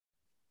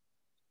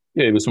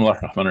بسم الله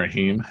الرحمن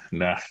الرحيم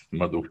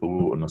نحمده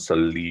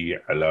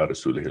ونصلي على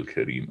رسوله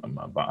الكريم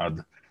أما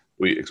بعد.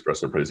 We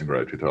express our praise and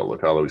gratitude to Allah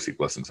Ta'ala. We seek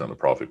blessings on the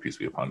Prophet, peace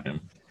be upon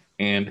him.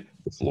 And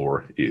the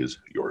floor is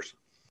yours.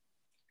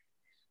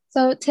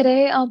 So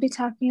today I'll be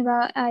talking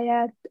about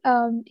ayat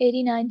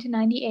 89 to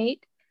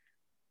 98.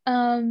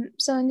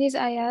 So in these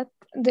ayat,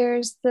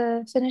 there's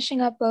the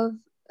finishing up of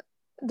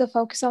the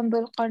focus on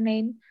Dhul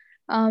Qarnayn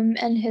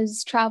and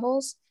his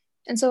travels.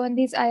 And so in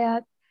these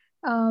ayat,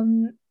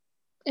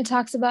 it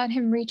talks about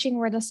him reaching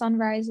where the sun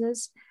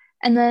rises.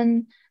 And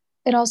then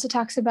it also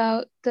talks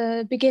about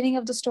the beginning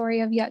of the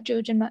story of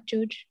Ya'juj and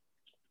Ma'juj.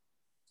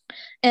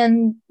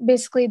 And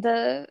basically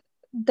the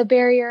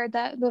barrier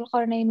that Dhul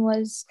Qarnayn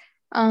was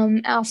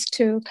asked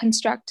to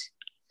construct.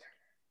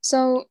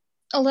 So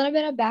a little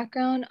bit of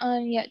background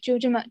on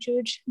Ya'juj and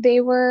Ma'juj.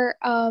 They were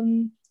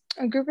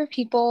a group of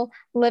people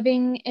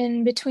living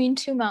in between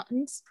two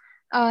mountains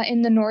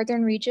in the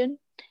northern region,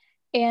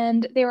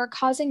 and they were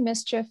causing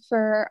mischief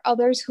for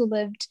others who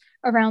lived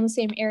around the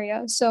same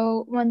area.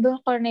 So when Dhul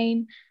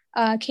Qarnayn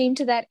came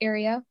to that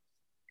area,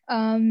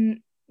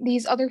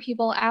 these other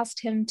people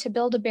asked him to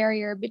build a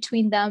barrier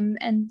between them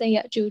and the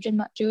Ya'juj and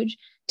Ma'juj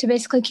to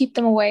basically keep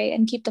them away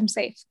and keep them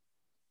safe.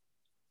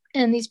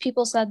 And these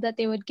people said that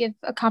they would give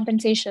a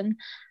compensation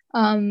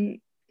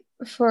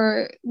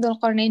for Dhul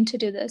Qarnayn to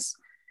do this.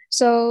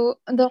 So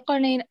Dhul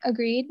Qarnayn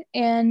agreed,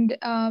 and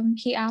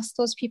he asked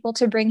those people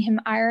to bring him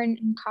iron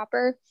and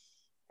copper.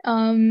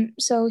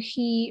 So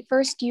he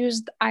first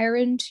used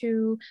iron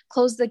to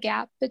close the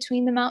gap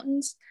between the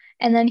mountains,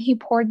 and then he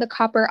poured the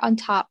copper on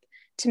top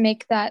to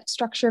make that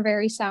structure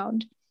very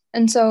sound.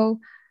 And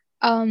so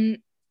the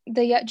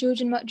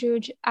Ya'juj and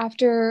Ma'juj,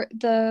 after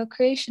the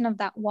creation of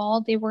that wall,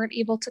 they weren't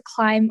able to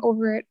climb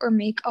over it or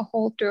make a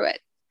hole through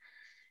it.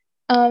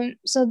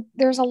 So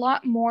there's a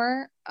lot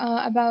more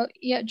about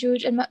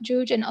Ya'juj and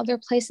Ma'juj in other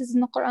places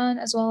in the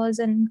Quran, as well as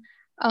in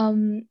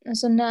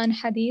Sunnah and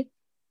Hadith.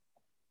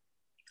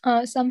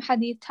 Some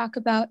Hadith talk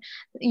about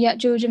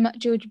Ya'juj and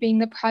Ma'juj being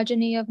the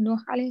progeny of Nuh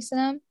alayhi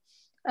salam.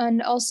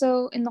 And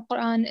also in the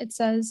Quran, it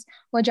says,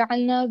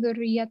 وَجَعَلْنَا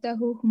ذُرِّيَّتَهُ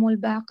هُمُ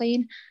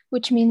الْبَاقِينَ,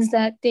 which means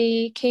that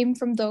they came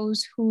from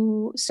those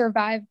who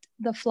survived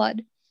the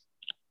flood.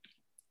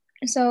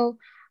 So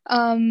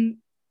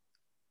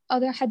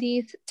other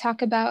hadith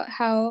talk about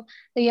how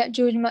the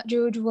Ya'juj and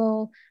Ma'juj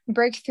will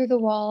break through the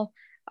wall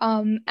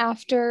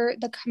after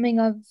the coming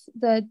of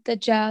the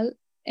Dajjal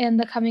and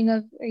the coming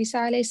of Isa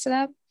alayhi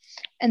salam.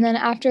 And then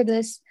after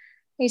this,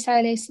 Isa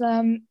alayhi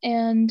salam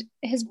and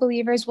his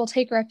believers will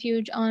take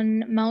refuge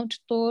on Mount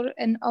Tur,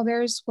 and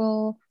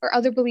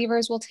other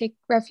believers will take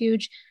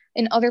refuge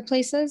in other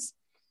places.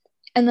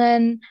 And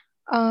then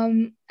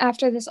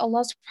after this,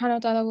 Allah subhanahu wa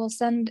ta'ala will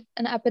send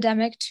an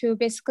epidemic to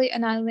basically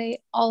annihilate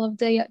all of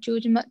the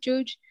Ya'juj and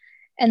Ma'juj.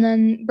 And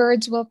then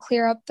birds will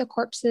clear up the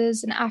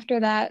corpses, and after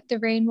that, the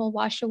rain will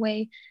wash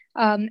away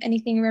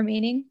anything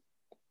remaining.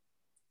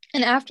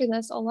 And after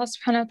this, Allah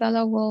subhanahu wa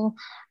ta'ala will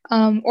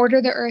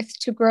order the earth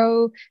to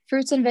grow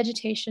fruits and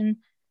vegetation.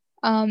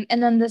 And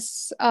then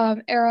this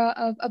era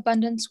of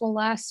abundance will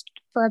last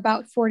for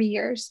about 40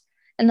 years.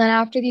 And then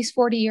after these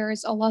 40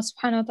 years, Allah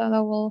subhanahu wa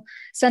ta'ala will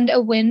send a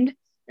wind,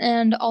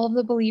 and all of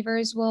the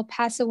believers will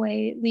pass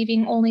away,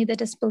 leaving only the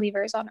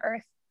disbelievers on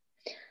earth.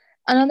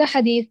 Another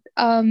hadith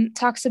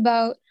talks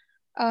about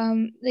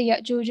the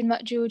Ya'juj and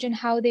Ma'juj and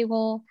how they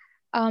will,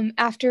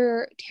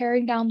 after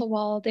tearing down the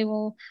wall, they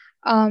will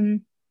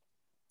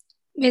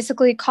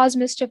basically cause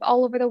mischief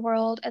all over the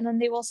world, and then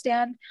they will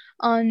stand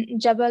on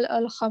Jabal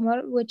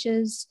al-Khamr, which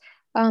is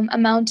a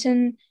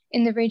mountain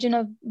in the region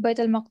of Bayt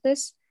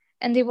al-Maqdis,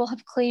 and they will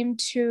have claimed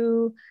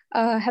to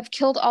have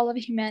killed all of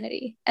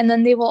humanity. And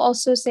then they will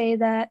also say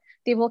that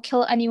they will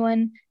kill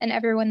anyone and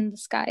everyone in the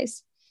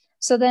skies.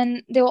 So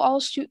then they will all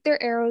shoot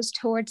their arrows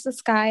towards the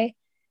sky,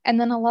 and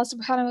then Allah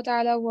subhanahu wa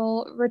ta'ala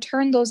will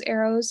return those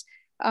arrows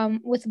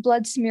with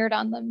blood smeared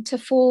on them to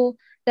fool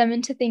them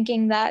into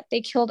thinking that they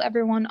killed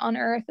everyone on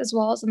earth as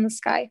well as in the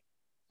sky.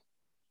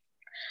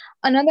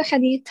 Another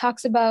hadith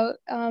talks about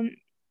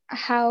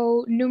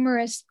how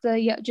numerous the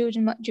Ya'juj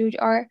and Ma'juj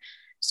are.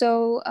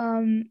 So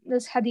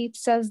this hadith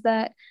says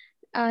that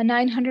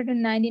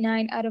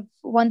 999 out of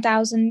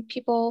 1,000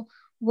 people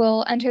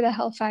will enter the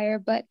hellfire,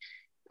 but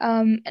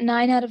 9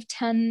 out of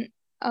 10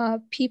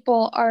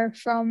 people are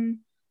from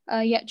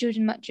Ya'juj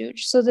and Ma'juj.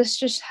 So this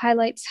just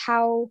highlights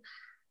how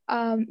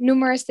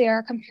numerous they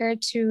are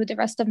compared to the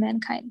rest of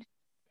mankind.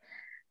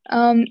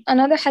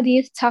 Another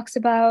hadith talks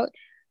about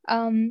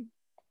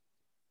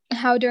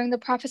how during the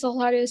Prophet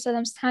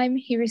ﷺ's time,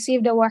 he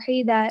received a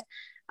wahi that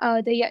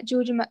the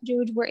Ya'juj and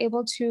Ma'juj were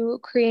able to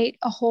create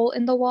a hole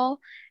in the wall.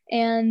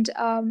 And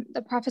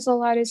the Prophet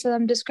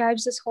ﷺ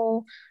describes this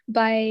hole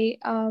by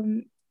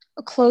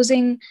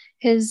closing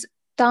his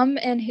thumb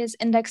and his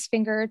index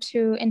finger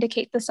to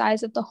indicate the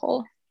size of the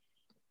hole.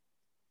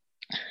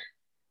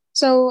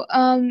 So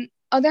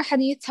other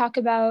hadith talk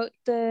about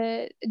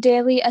the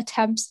daily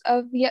attempts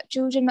of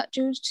Ya'juj and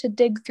Ma'juj to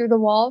dig through the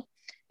wall.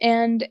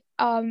 And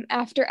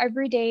after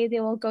every day, they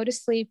will go to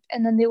sleep,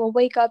 and then they will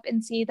wake up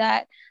and see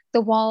that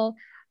the wall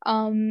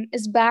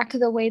is back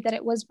the way that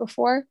it was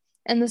before.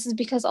 And this is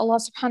because Allah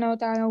subhanahu wa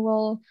ta'ala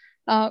will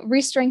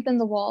re-strengthen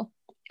the wall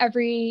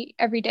every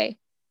day.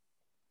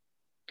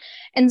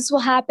 And this will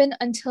happen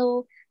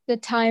until the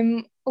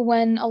time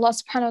when Allah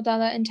subhanahu wa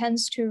ta'ala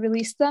intends to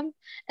release them.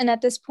 And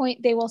at this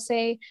point, they will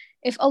say,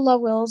 if Allah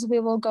wills, we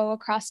will go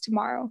across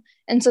tomorrow.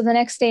 And so the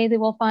next day, they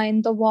will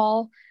find the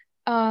wall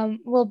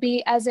will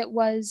be as it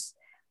was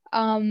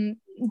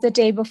the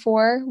day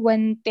before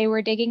when they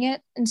were digging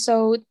it. And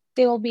so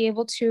they will be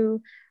able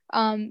to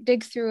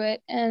dig through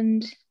it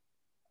and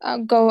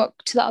go up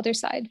to the other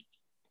side.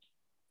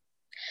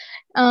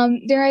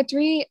 There are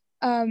three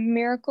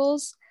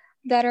miracles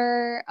that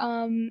are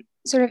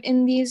sort of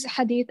in these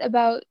hadith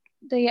about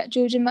the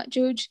Ya'juj and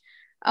Ma'juj.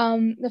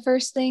 The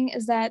first thing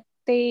is that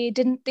they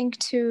didn't think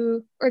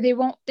to, or they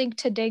won't think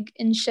to dig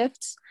in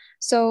shifts.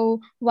 So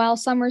while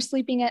some are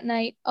sleeping at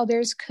night,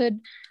 others could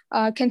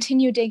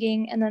continue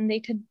digging, and then they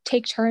could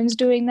take turns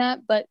doing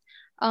that, but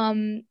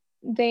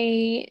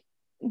they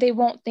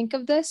won't think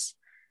of this.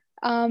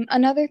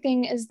 Another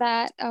thing is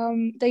that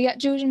the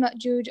Ya'juj and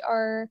Ma'juj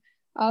are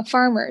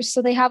farmers,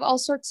 so they have all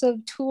sorts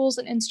of tools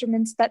and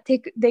instruments that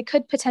they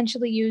could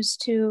potentially use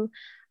to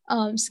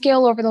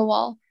scale over the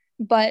wall,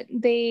 but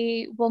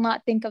they will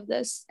not think of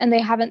this, and they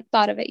haven't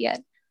thought of it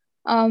yet.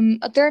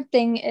 A third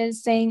thing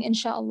is saying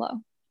inshallah.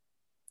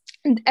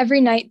 And every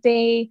night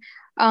they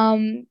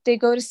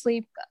go to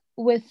sleep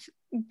with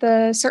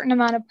the certain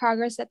amount of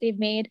progress that they've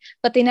made,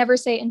 but they never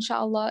say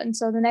inshallah, and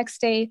so the next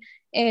day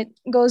it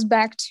goes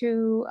back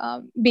to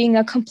being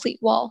a complete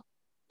wall.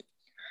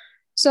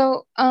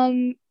 So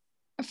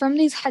from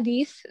these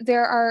hadith,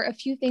 there are a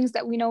few things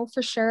that we know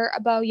for sure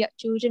about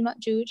Ya'juj and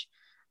Ma'juj.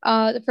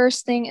 The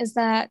first thing is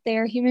that they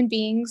are human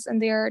beings and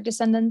they are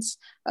descendants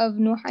of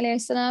Nuh alayhi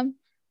salam.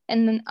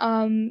 And then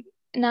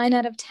 9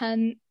 out of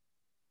 10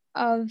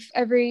 of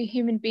every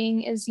human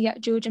being is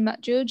Ya'juj and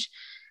Ma'juj.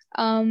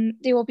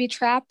 They will be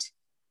trapped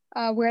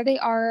where they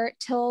are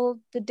till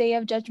the day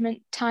of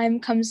judgment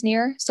time comes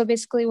near. So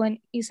basically when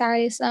Isa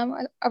alayhi salam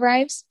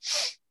arrives.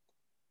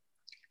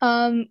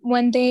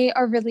 When they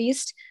are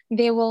released,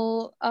 they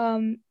will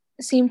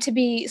seem to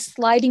be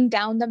sliding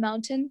down the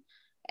mountain,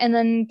 and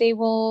then they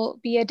will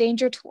be a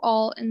danger to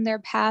all in their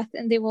path,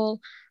 and they will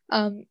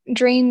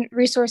drain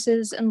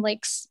resources and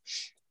lakes.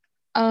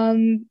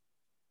 And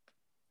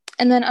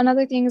then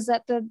another thing is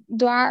that the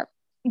dua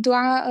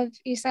of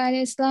Isa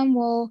alayhi salam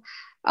will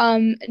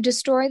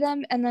destroy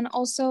them, and then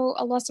also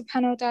Allah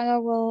subhanahu wa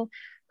ta'ala will,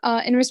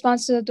 in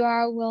response to the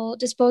dua, will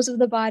dispose of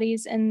the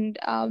bodies and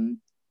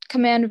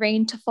command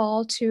rain to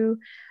fall to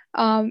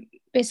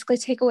basically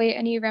take away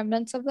any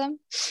remnants of them.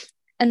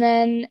 And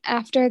then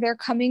after their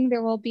coming,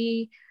 there will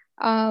be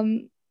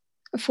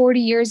 40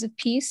 years of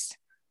peace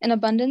and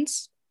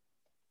abundance.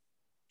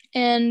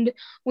 And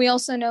we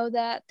also know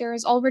that there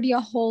is already a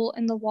hole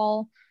in the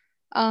wall.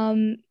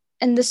 And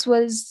this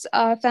was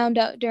found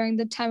out during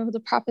the time of the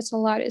Prophet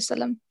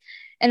ﷺ.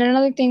 And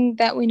another thing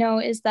that we know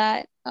is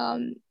that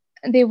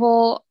they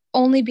will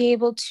only be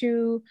able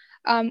to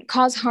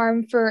cause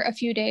harm for a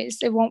few days.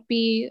 It won't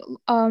be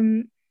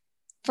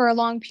for a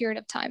long period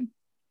of time.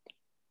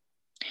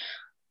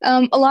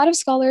 A lot of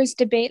scholars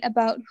debate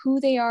about who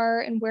they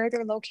are and where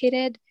they're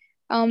located.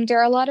 There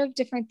are a lot of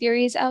different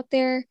theories out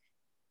there,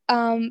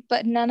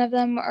 but none of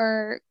them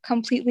are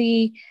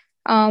completely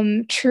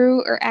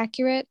true or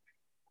accurate.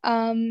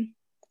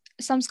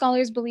 Some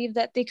scholars believe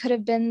that they could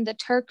have been the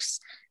Turks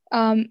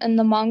and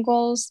the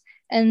Mongols,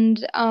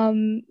 and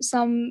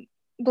some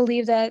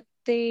believe that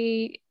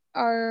they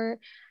are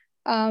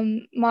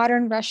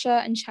modern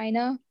Russia and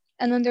China.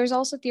 And then there's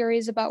also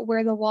theories about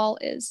where the wall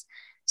is.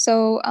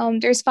 So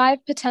there's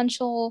 5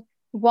 potential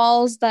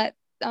walls that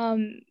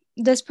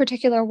this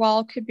particular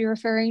wall could be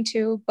referring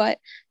to, but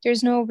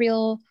there's no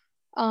real,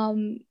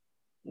 we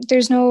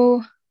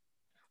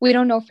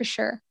don't know for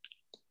sure.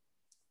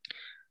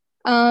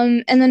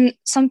 And then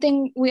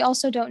something we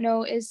also don't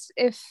know is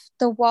if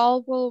the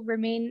wall will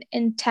remain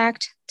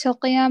intact till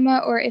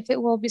Qiyamah, or if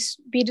it will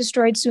be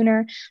destroyed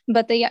sooner,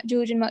 but the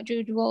Ya'juj and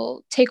Ma'juj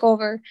will take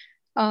over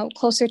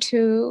closer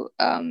to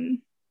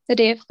the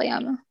day of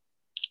Qiyamah.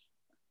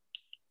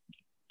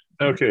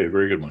 Okay,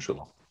 very good,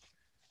 mashallah.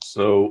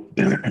 So,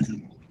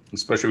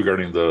 especially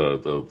regarding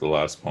the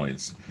last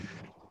points,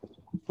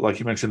 like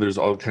you mentioned, there's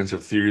all kinds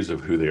of theories of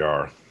who they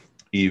are.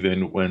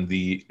 Even when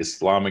the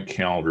Islamic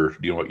calendar, do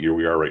you know what year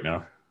we are right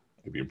now?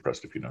 I'd be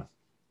impressed if you know.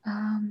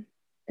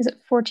 Is it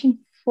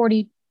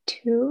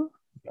 1442?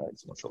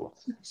 Nice, mashallah.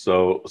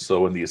 So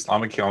when the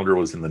Islamic calendar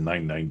was in the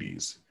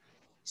 990s,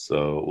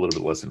 so a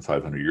little bit less than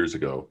 500 years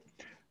ago,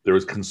 there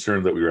was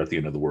concern that we were at the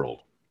end of the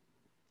world.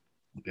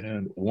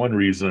 And one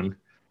reason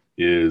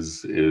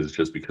is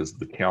just because of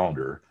the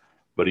calendar.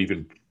 But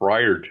even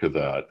prior to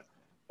that,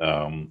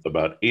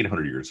 about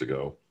 800 years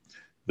ago,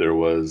 there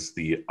was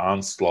the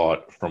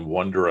onslaught from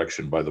one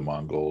direction by the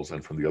Mongols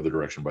and from the other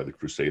direction by the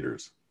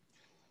Crusaders.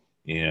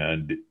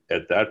 And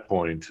at that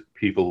point,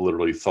 people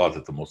literally thought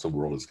that the Muslim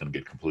world is going to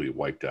get completely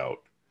wiped out,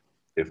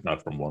 if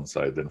not from one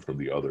side, then from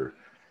the other.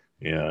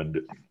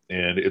 And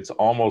it's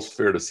almost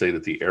fair to say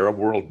that the Arab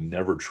world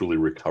never truly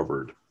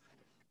recovered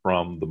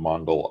from the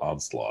Mongol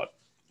onslaught.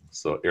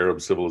 So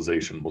Arab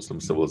civilization, Muslim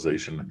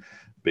civilization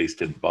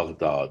based in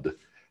Baghdad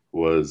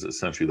was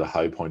essentially the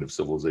high point of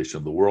civilization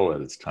in the world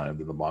at its time.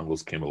 Then the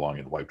Mongols came along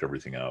and wiped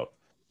everything out.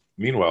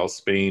 Meanwhile,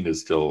 Spain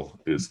is still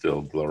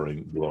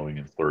glowing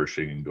and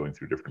flourishing and going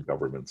through different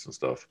governments and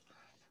stuff.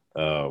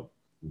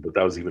 But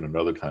that was even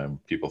another time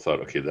people thought,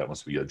 okay, that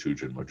must be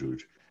Yajuj and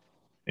Majuj.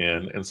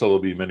 And so there'll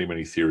be many,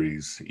 many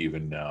theories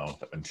even now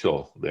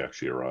until they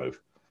actually arrive.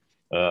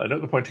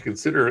 Another point to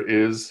consider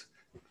is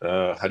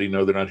how do you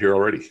know they're not here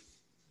already?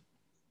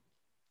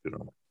 You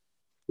know,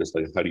 just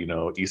like how do you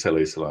know Isa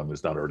alayhi salam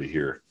is not already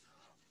here?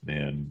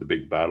 And the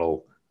big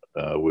battle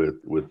with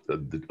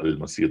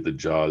al-Masih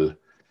ad-Dajjal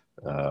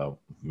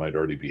might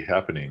already be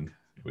happening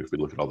if we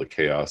look at all the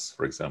chaos,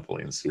 for example,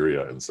 in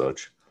Syria and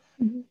such.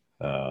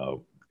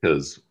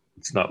 Because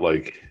it's not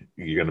like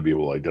you're going to be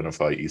able to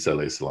identify Isa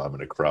alayhi salam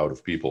in a crowd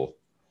of people.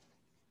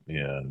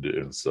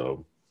 And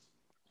so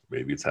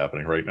maybe it's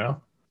happening right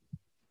now.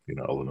 You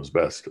know, Allah knows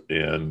best.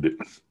 And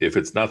if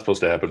it's not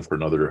supposed to happen for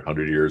another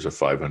 100 years or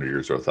 500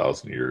 years or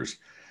 1,000 years,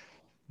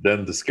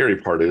 then the scary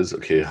part is,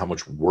 okay, how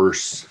much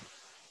worse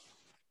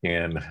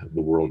can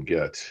the world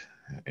get?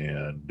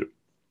 And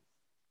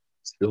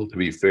still, to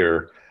be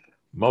fair,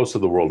 most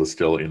of the world is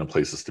still in a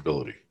place of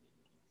stability,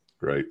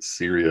 right?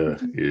 Syria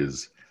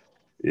is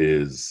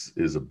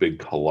a big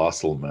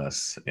colossal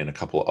mess, and a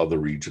couple of other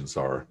regions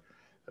are,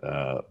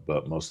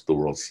 but most of the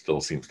world still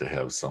seems to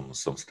have some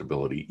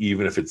stability,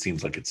 even if it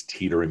seems like it's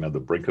teetering on the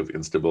brink of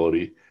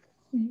instability.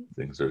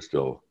 Things are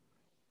still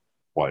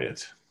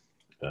quiet.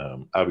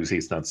 Obviously,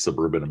 it's not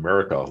suburban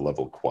America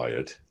level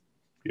quiet,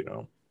 you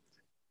know,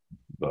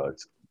 but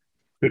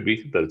could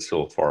be that it's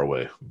still far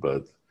away.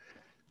 But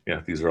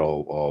yeah, these are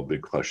all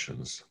big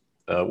questions.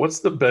 What's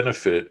the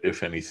benefit,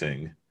 if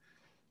anything,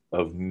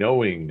 of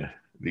knowing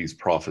these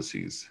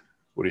prophecies?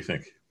 What do you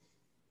think?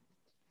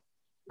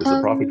 Because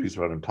the Prophet, peace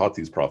be upon him, taught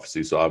these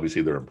prophecies, so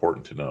obviously they're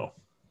important to know.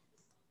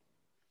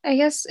 I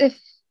guess if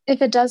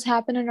it does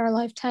happen in our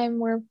lifetime,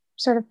 we're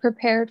sort of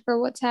prepared for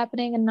what's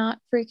happening and not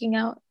freaking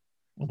out.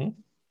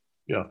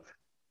 Yeah.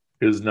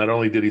 Because not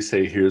only did he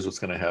say, here's what's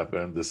going to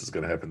happen, this is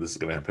going to happen, this is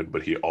going to happen,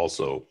 but he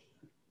also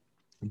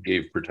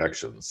gave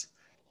protections,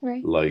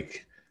 right?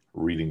 Like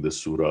reading the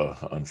Surah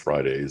on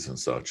Fridays and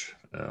such.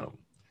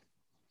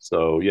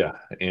 So yeah,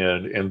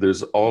 and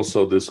there's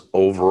also this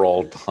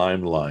overall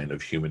timeline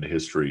of human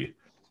history,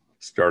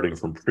 starting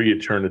from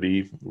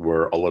pre-eternity,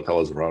 where Allah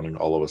Ta'ala is rounding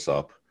all of us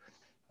up,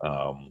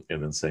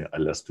 and then saying,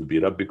 Alastu bi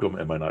rabbikum,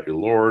 am I not your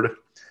Lord?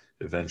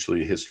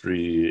 Eventually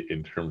history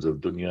in terms of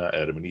dunya,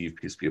 Adam and Eve,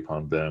 peace be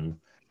upon them,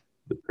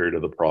 the period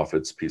of the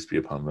prophets, peace be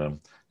upon them,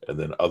 and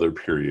then other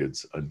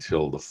periods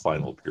until the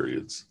final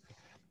periods.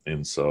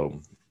 And so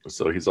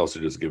he's also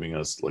just giving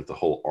us like the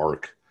whole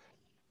arc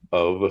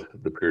of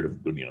the period of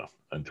dunya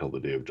until the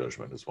day of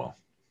judgment as well.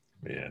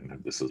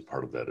 And this is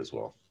part of that as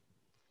well.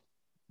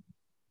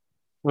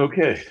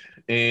 Okay.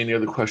 Any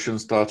other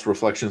questions, thoughts,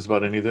 reflections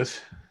about any of this?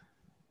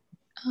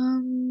 I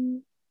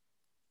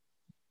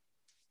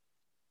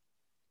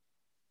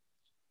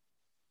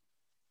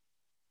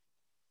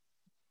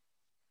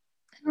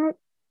don't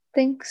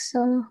think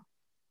so.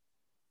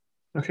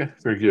 Okay,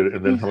 very good.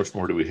 And then how much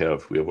more do we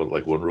have? We have what,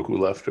 like one ruku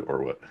left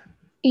or what?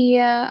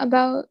 Yeah,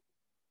 about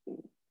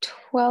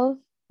 12,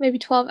 maybe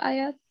 12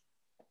 ayat.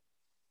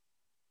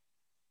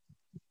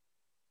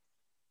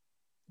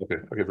 Okay,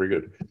 very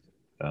good.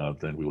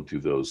 Then we will do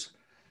those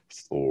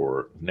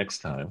for next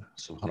time.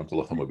 سبحانك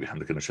اللهم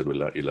وبحمدك نشهد أن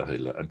لا إله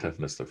إلا أنت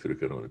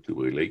نستغفرك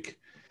ونتوب إليك.